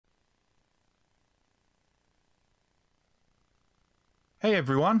Hey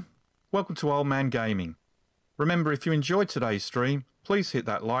everyone, welcome to Old Man Gaming. Remember, if you enjoyed today's stream, please hit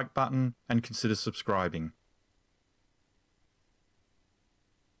that like button and consider subscribing.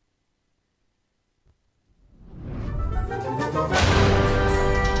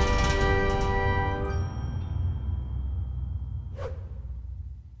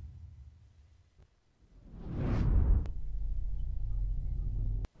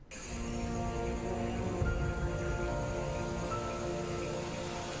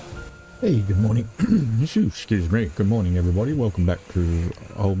 Hey, good morning. Excuse me. Good morning, everybody. Welcome back to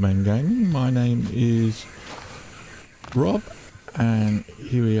Old Man Gaming. My name is Rob, and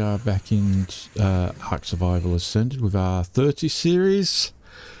here we are back in Ark Survival Ascended with our 30 series.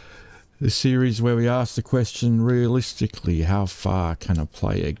 The series where we ask the question, realistically, how far can a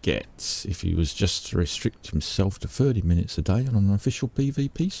player get if he was just to restrict himself to 30 minutes a day on an official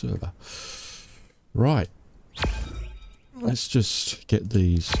PvP server? Right. Let's just get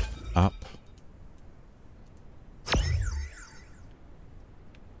these up.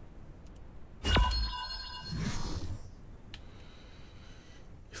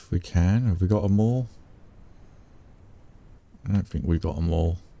 If we can. Have we got them all? I don't think we got them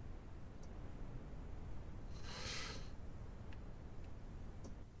all.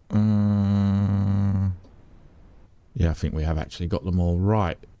 Yeah, I think we have actually got them all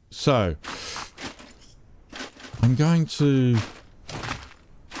right. So, I'm going to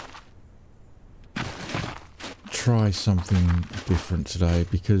try something different today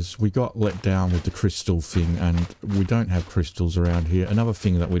because we got let down with the crystal thing and we don't have crystals around here. Another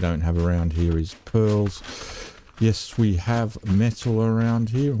thing that we don't have around here is pearls. Yes, we have metal around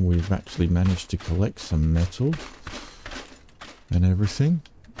here and we've actually managed to collect some metal and everything.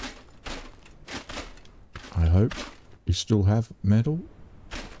 I hope we still have metal.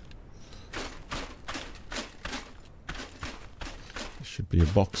 There should be a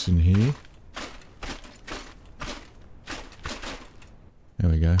box in here. There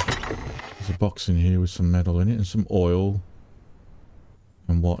we go. There's a box in here with some metal in it and some oil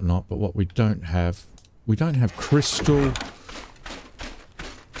and whatnot. But what we don't have crystal.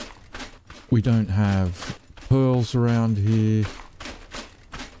 We don't have pearls around here.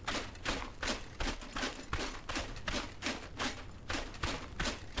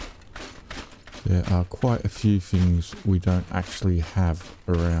 There are quite a few things we don't actually have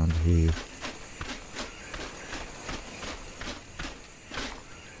around here.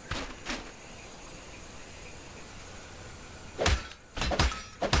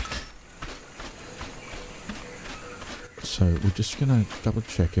 So we're just going to double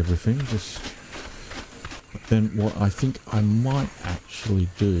check everything. But then what I think I might actually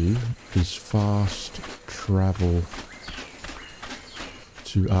do is fast travel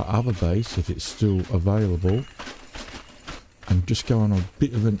to our other base if it's still available and just go on a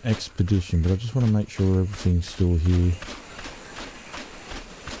bit of an expedition, but I just want to make sure everything's still here.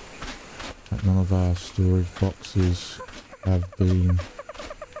 That none of our storage boxes have been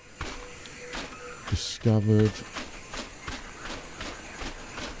discovered.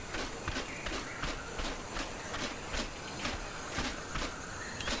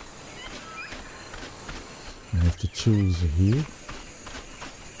 And if the tools are here.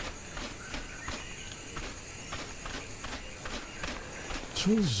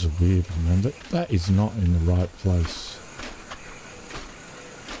 Tools are weird, man. That is not in the right place.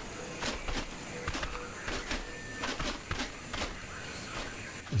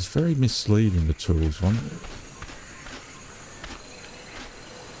 It's very misleading, the tools one.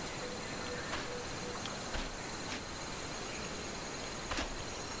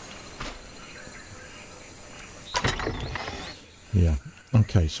 Yeah.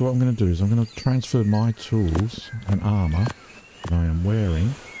 Okay, so what I'm going to do is I'm going to transfer my tools and armour that I am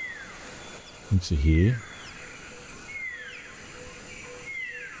wearing into here.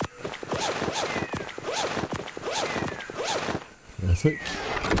 Perfect.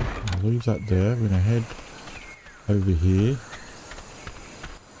 I'll leave that there. We're going to head over here.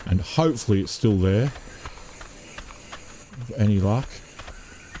 And hopefully it's still there. With any luck.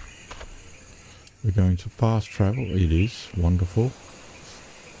 We're going to fast travel. It is. Wonderful.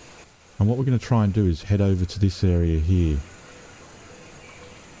 And what we're going to try and do is head over to this area here.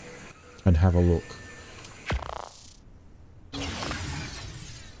 And have a look.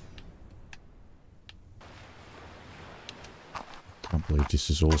 Can't believe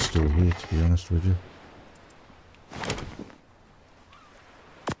this is all still here, to be honest with you.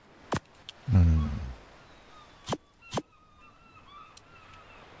 No.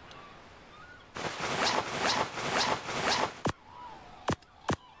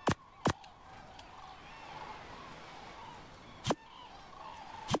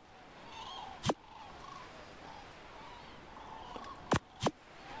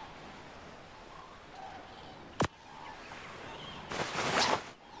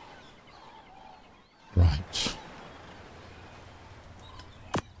 Right.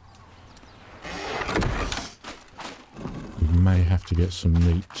 We may have to get some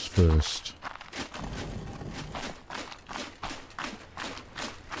meats first.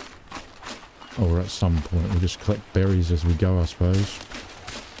 Or at some point we just collect berries as we go, I suppose.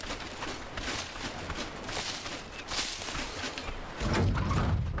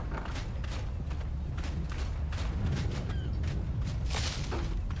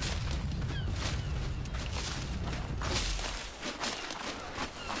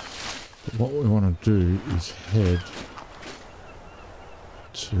 But what we want to do is head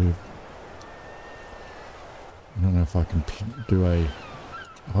to... I don't know if I can do a...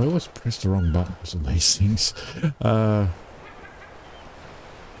 I always press the wrong buttons on these things. I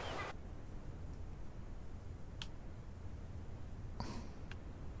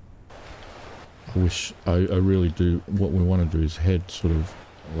wish... I really do... What we want to do is head sort of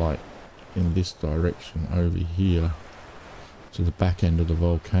like in this direction over here to the back end of the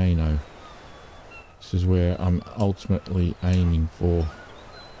volcano. This is where I'm ultimately aiming for.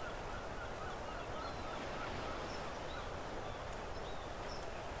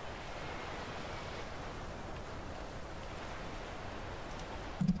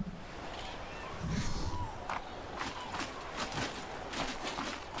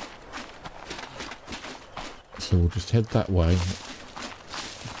 So we'll just head that way,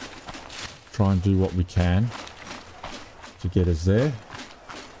 try and do what we can to get us there,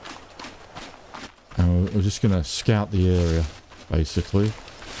 and we're just going to scout the area basically.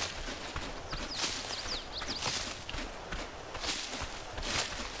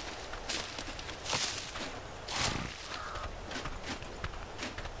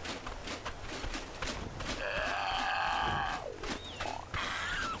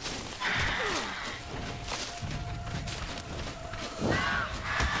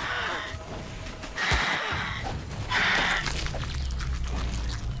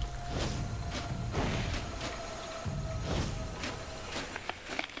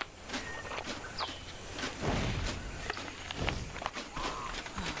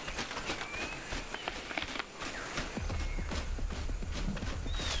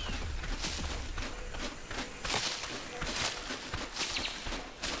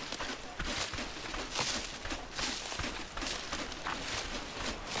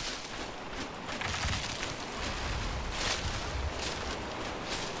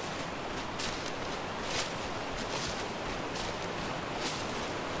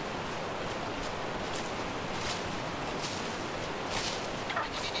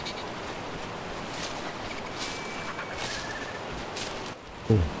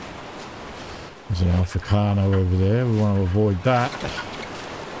 Oh, there's an Africano over there. We want to avoid that.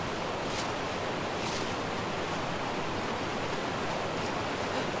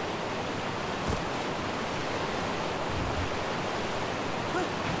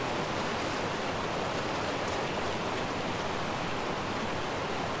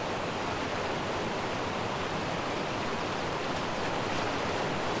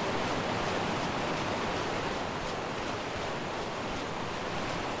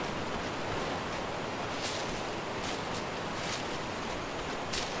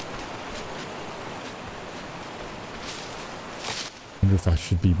 I wonder if I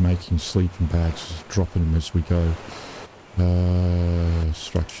should be making sleeping bags, dropping them as we go.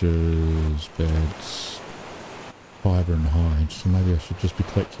 Structures, beds, fibre and hide. So maybe I should just be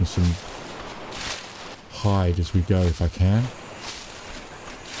collecting some hide as we go if I can.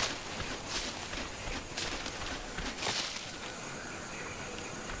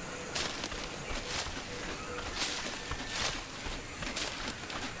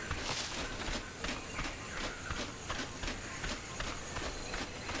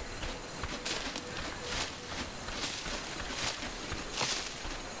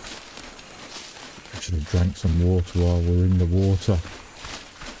 Should have drank some water while we're in the water.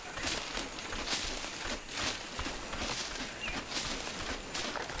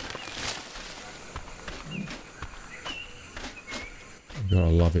 You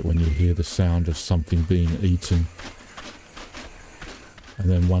gotta love it when you hear the sound of something being eaten and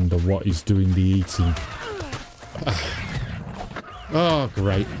then wonder what is doing the eating. Oh,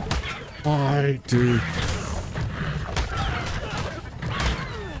 great. I do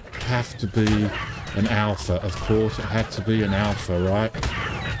have to be an alpha, of course. It had to be an alpha, right?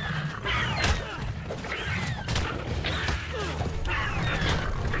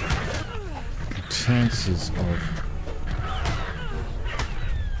 The chances of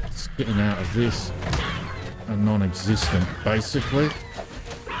getting out of this are non-existent, basically.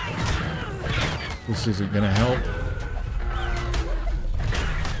 This isn't going to help.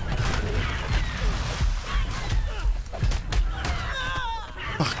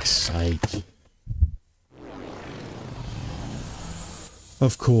 Fuck's sake.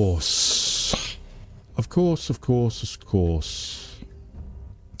 Of course. Of course, of course, of course.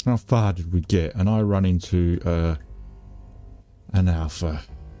 How far did we get? And I run into an alpha.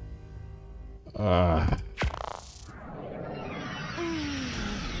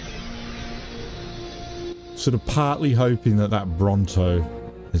 Sort of partly hoping that that Bronto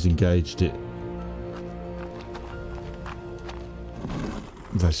has engaged it.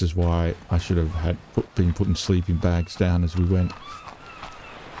 This is why I should have been putting sleeping bags down as we went.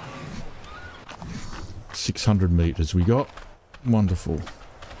 600 meters we got. Wonderful.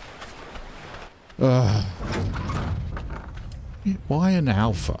 Why an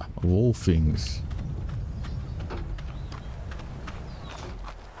alpha of all things?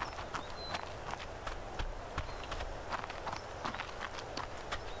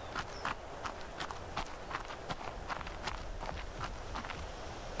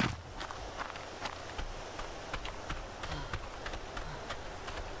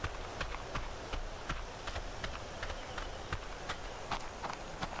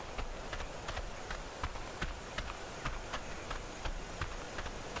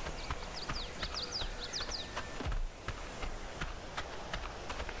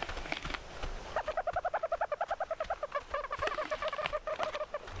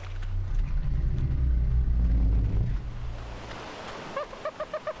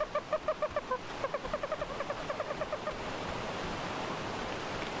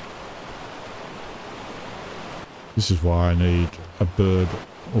 This is why I need a bird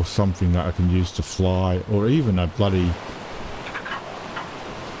or something that I can use to fly, or even a bloody...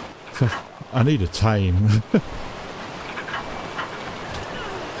 I need a tame.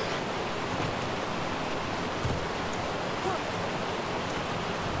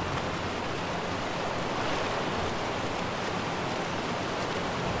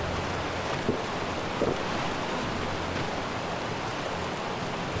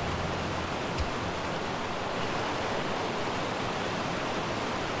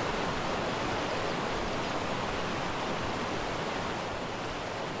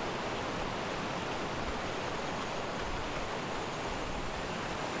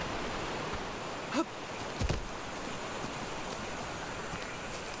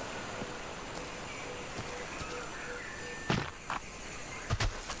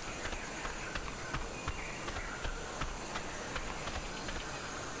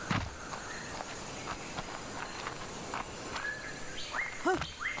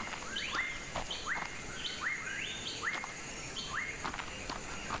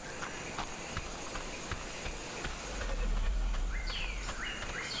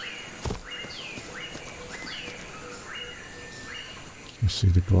 You see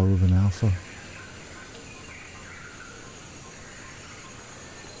the glow of an alpha?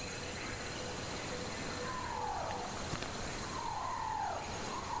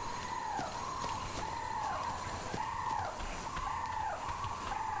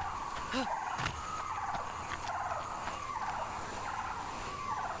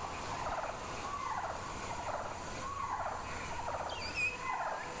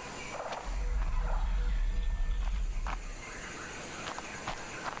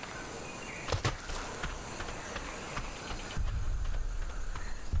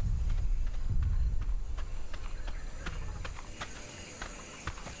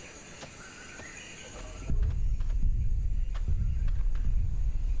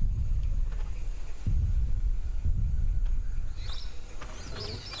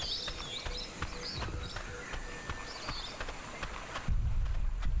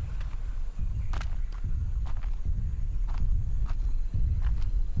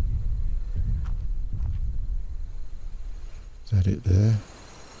 Is that it there?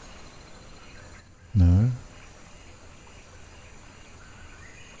 No.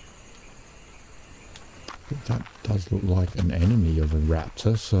 But that does look like an enemy of a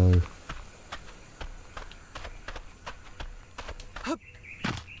raptor, so...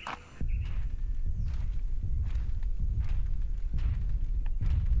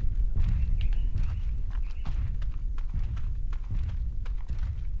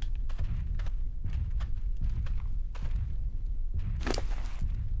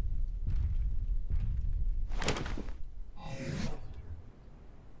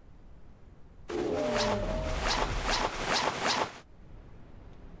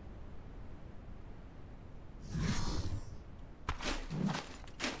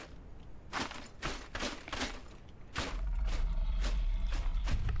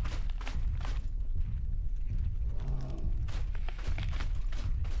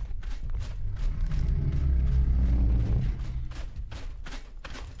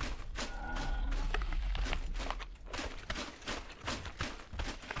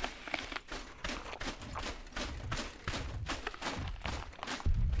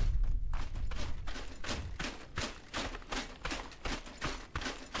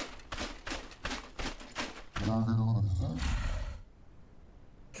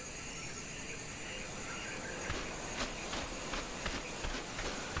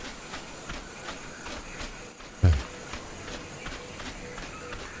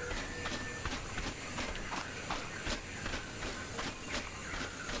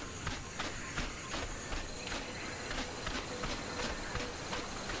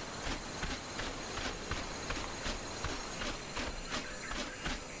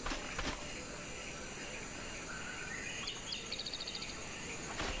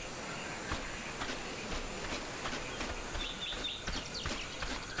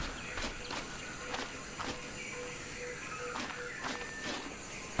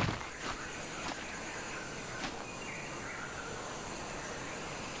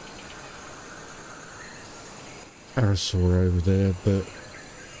 Parasaur over there, but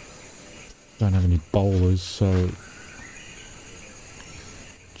don't have any bowlers, so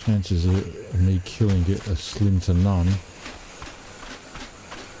chances of me killing it are slim to none.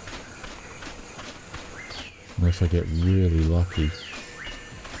 Unless I get really lucky.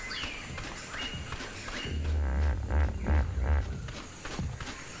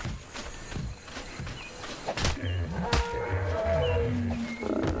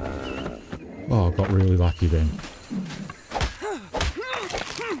 Oh, I got really lucky then.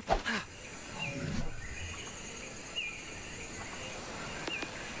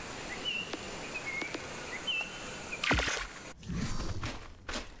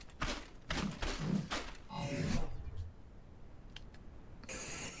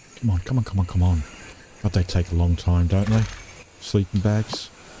 Come on, come on, come on, come on. God, they take a long time, don't they? Sleeping bags.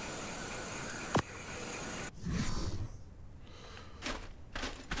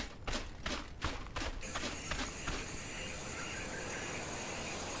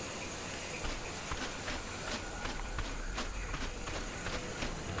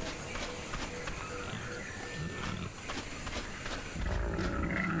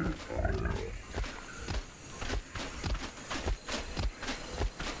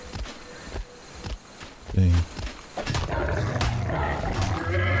 Dang.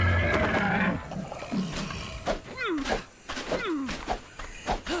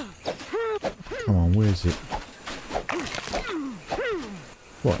 Come on, where's it?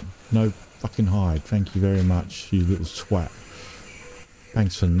 What? No fucking hide. Thank you very much, you little twat.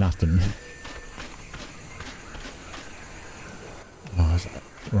 Thanks for nothing. Oh,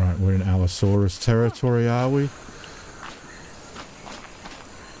 right, we're in Allosaurus territory, are we?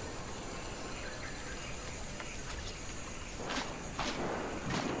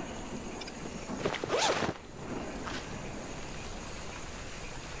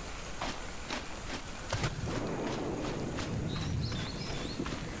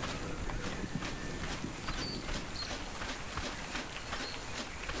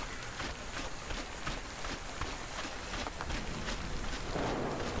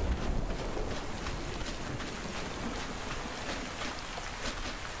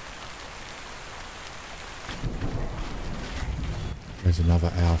 There's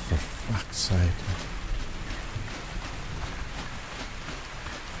another owl, for fuck's sake.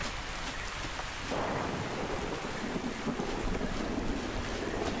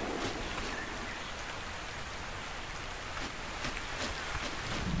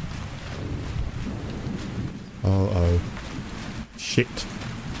 Uh-oh. Shit.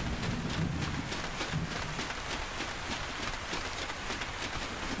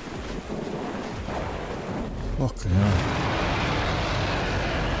 Fucking hell.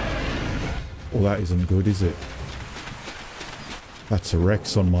 Well, that isn't good, is it? That's a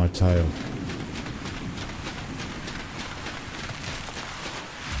Rex on my tail.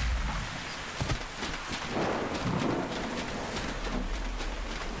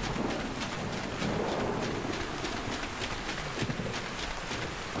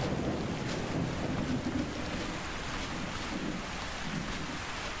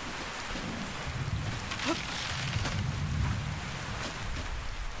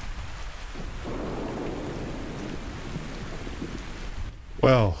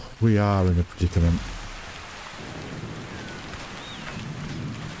 Well, we are in a predicament.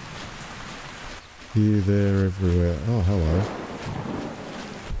 Here, there, everywhere. Oh, hello.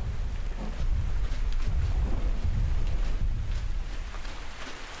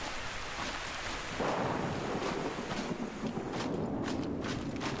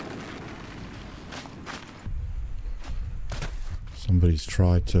 Somebody's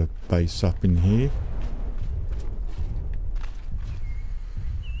tried to base up in here.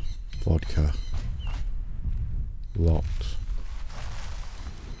 Vodka. Locked.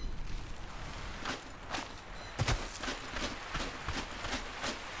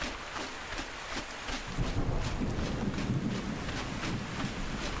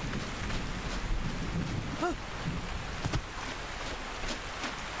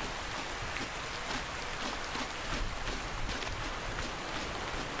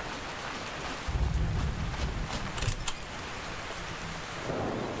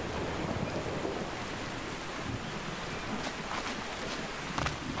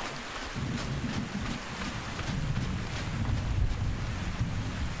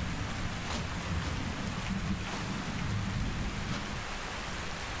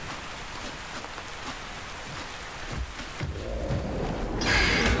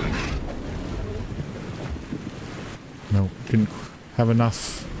 Didn't have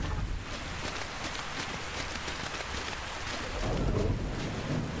enough.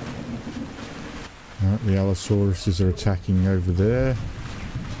 Right, the Allosauruses are attacking over there.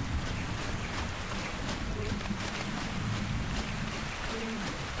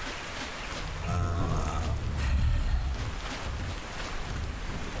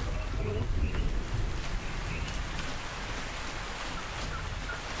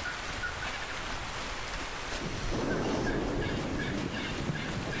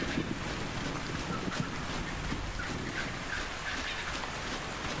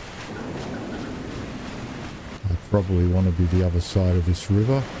 Probably want to be the other side of this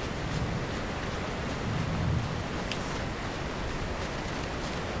river.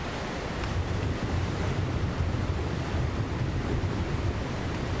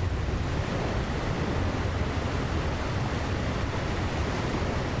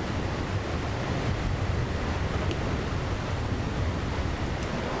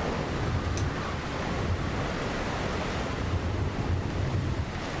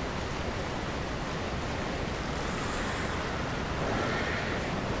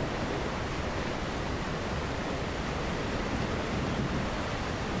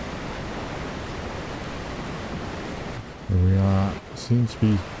 Here we are. Seems to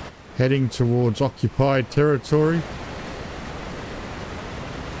be heading towards occupied territory.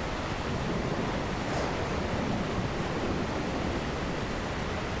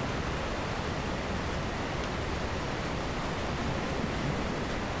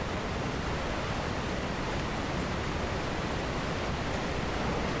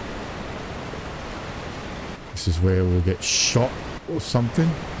 This is where we'll get shot or something.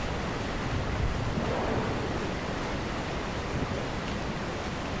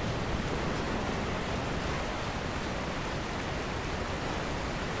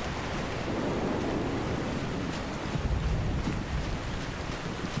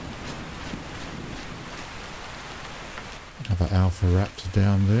 Another alpha raptor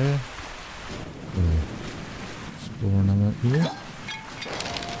down there. We're exploring them up here.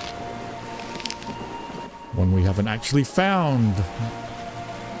 One we haven't actually found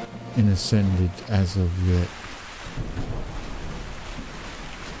in Ascended as of yet.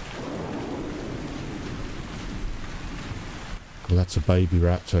 Well, that's a baby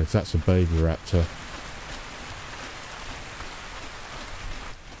raptor. If that's a baby raptor,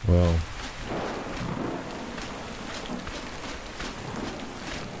 well,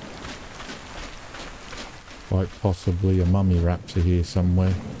 quite possibly a mummy raptor here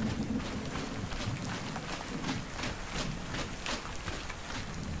somewhere.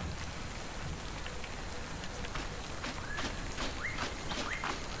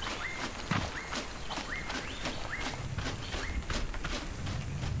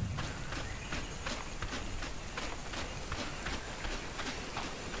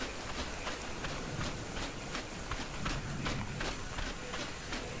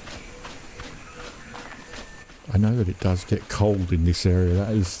 I know that it does get cold in this area,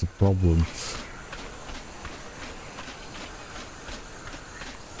 that is the problem.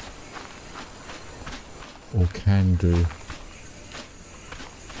 Or can do.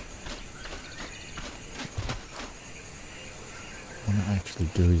 What I want to actually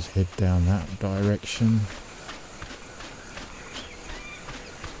do is head down that direction.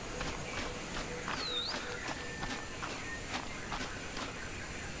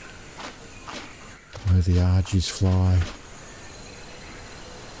 Where the argies fly.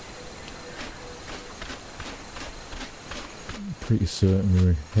 Pretty certain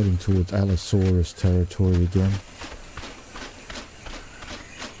we're heading towards Allosaurus territory again.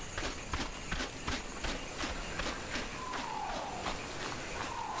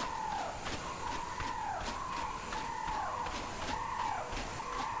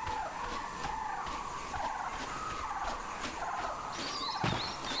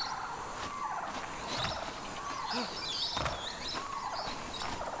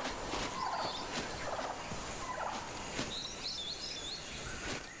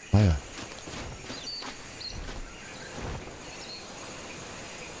 Player.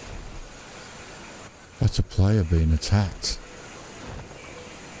 That's a player being attacked.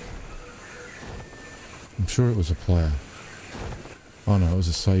 I'm sure it was a player. Oh no, it was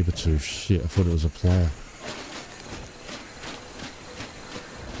a saber-tooth. Shit, I thought it was a player.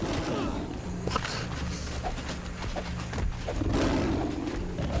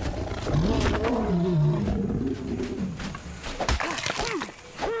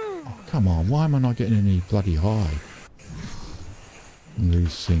 Come on, why am I not getting any bloody high on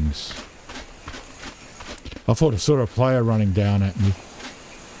these things? I thought I saw a player running down at me.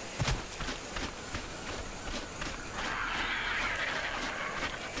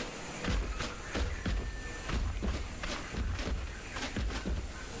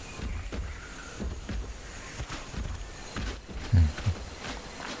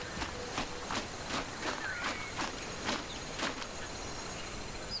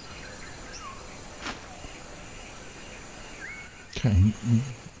 Okay,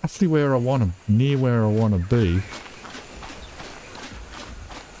 roughly where I want to, near where I want to be.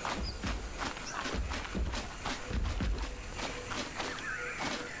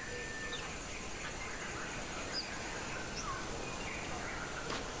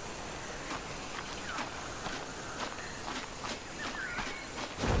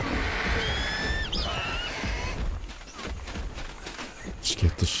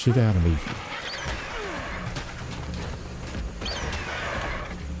 Get the shit out of me.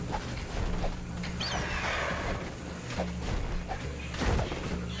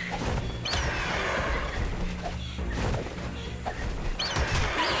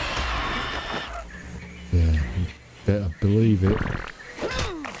 Yeah, you better believe it.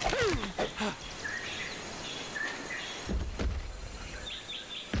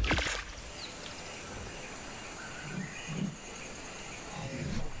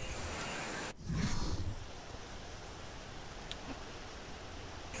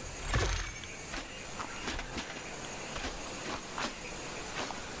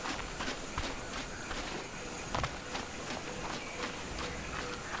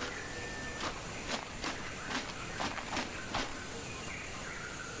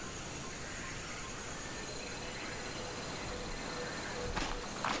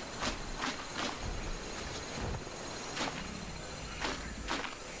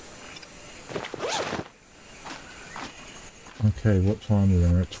 Okay, what time are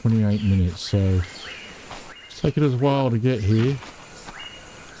we? We're at 28 minutes, so it's taken us a while to get here.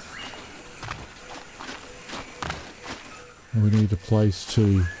 And we need a place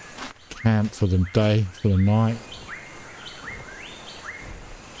to camp for the day, for the night.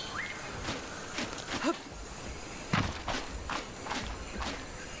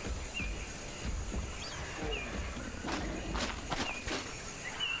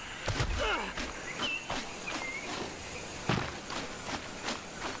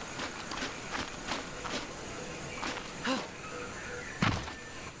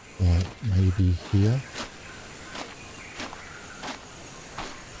 Maybe here.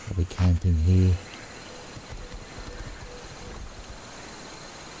 I'll be camping here.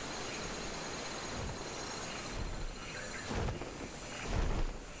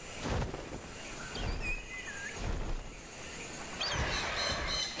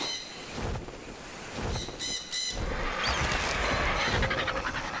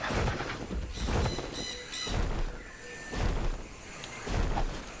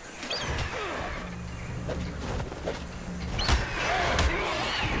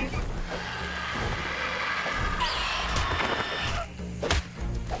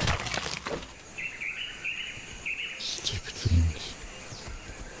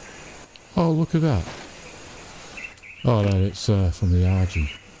 Oh, look at that. Oh no, it's from the RG.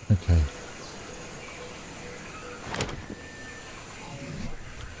 Okay.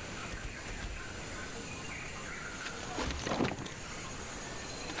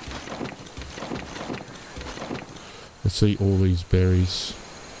 Let's eat all these berries.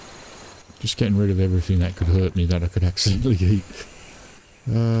 Just getting rid of everything that could hurt me that I could accidentally eat.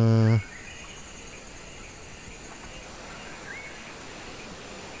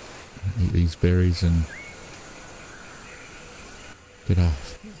 Eat these berries and get our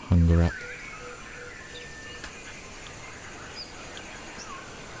hunger up.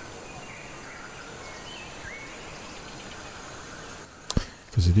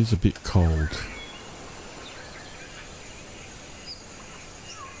 Because it is a bit cold.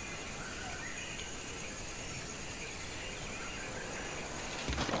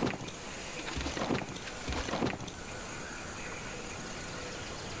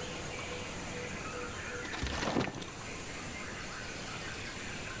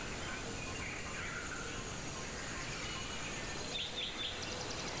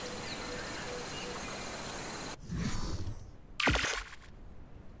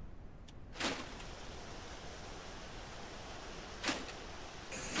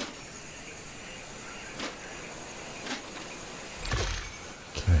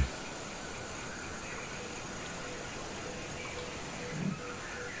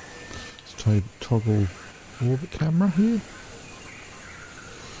 Toggle orbit camera here.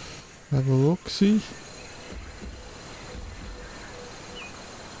 Have a look, see.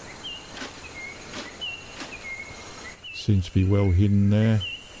 Seems to be well hidden there.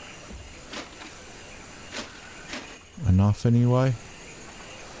 Enough anyway.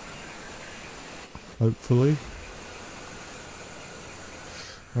 Hopefully.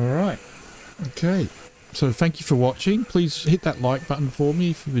 Alright. Okay. So thank you for watching. Please hit that like button for me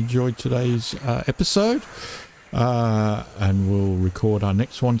if you've enjoyed today's episode. And we'll record our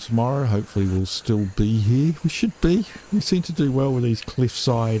next one tomorrow. Hopefully we'll still be here. We should be. We seem to do well with these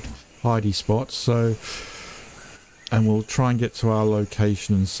cliffside hidey spots. So, and we'll try and get to our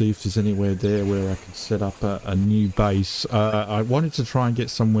location and see if there's anywhere there where I can set up a new base. I wanted to try and get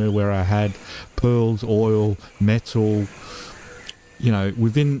somewhere where I had pearls, oil, metal, you know,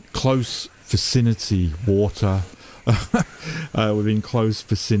 within close vicinity, water, within close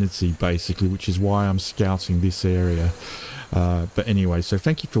vicinity basically, which is why I'm scouting this area. But anyway, so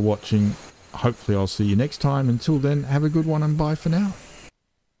thank you for watching. Hopefully I'll see you next time. Until then, have a good one and bye for now.